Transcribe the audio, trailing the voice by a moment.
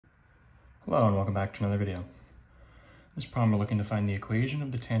Hello and welcome back to another video. In this problem we're looking to find the equation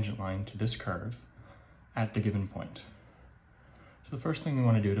of the tangent line to this curve at the given point. So the first thing we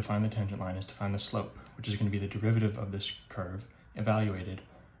want to do to find the tangent line is to find the slope, which is going to be the derivative of this curve evaluated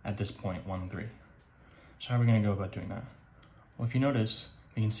at this point 1, 3. So how are we going to go about doing that? Well, if you notice,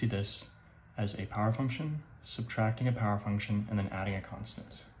 we can see this as a power function, subtracting a power function, and then adding a constant.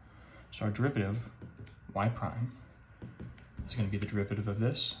 So our derivative, y prime, is going to be the derivative of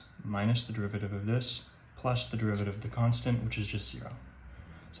this minus the derivative of this plus the derivative of the constant, which is just 0.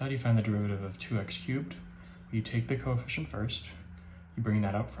 So how do you find the derivative of 2x cubed? You take the coefficient first, you bring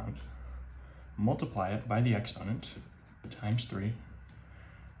that out front, multiply it by the exponent, times 3,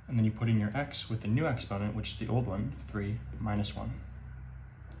 and then you put in your x with the new exponent, which is the old one, 3 minus 1.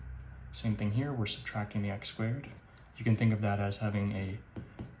 Same thing here, we're subtracting the x squared. You can think of that as having a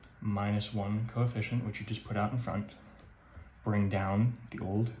minus 1 coefficient, which you just put out in front, bring down the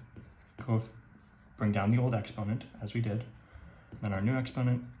old exponent, as we did. Then our new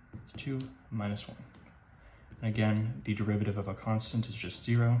exponent is 2 minus 1. And again, the derivative of a constant is just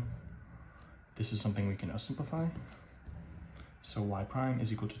 0. This is something we can now simplify. So y prime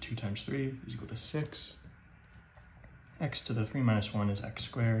is equal to 2 times 3 is equal to 6. X to the 3 minus 1 is x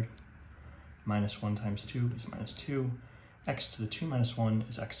squared. Minus 1 times 2 is minus 2. X to the 2 minus 1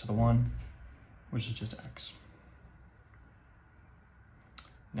 is x to the 1, which is just x.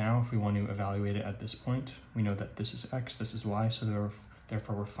 Now, if we want to evaluate it at this point, we know that this is x, this is y, so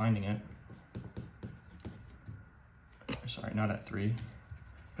therefore we're finding it. Sorry, not at 3,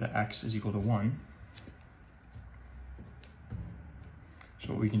 but at x is equal to 1.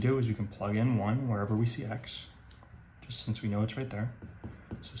 So what we can do is we can plug in 1 wherever we see x, just since we know it's right there.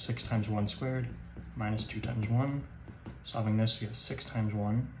 So 6 times 1 squared minus 2 times 1. Solving this, we have 6 times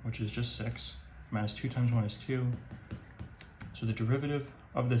 1, which is just 6, minus 2 times 1 is 2. So the derivative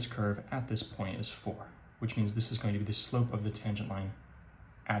of this curve at this point is 4, which means this is going to be the slope of the tangent line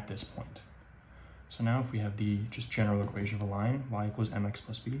at this point. So now if we have the just general equation of a line, y equals mx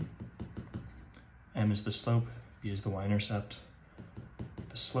plus b, m is the slope, b is the y-intercept.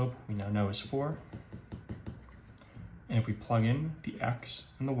 The slope we now know is 4. And if we plug in the x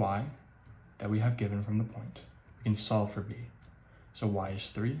and the y that we have given from the point, we can solve for b. So y is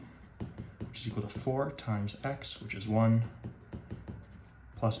 3, which is equal to 4 times x, which is 1,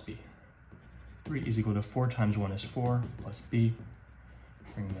 plus b. 3 is equal to 4 times 1 is 4, plus b.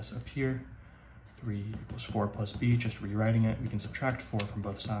 Bringing this up here, 3 equals 4 plus b, just rewriting it. We can subtract 4 from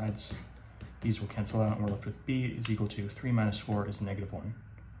both sides. These will cancel out, and we're left with b is equal to 3 minus 4 is negative 1.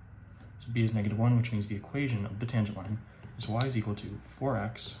 So b is negative 1, which means the equation of the tangent line is y is equal to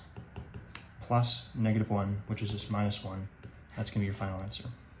 4x plus negative 1, which is just minus 1. That's going to be your final answer.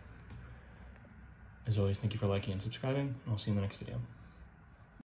 As always, thank you for liking and subscribing, and I'll see you in the next video.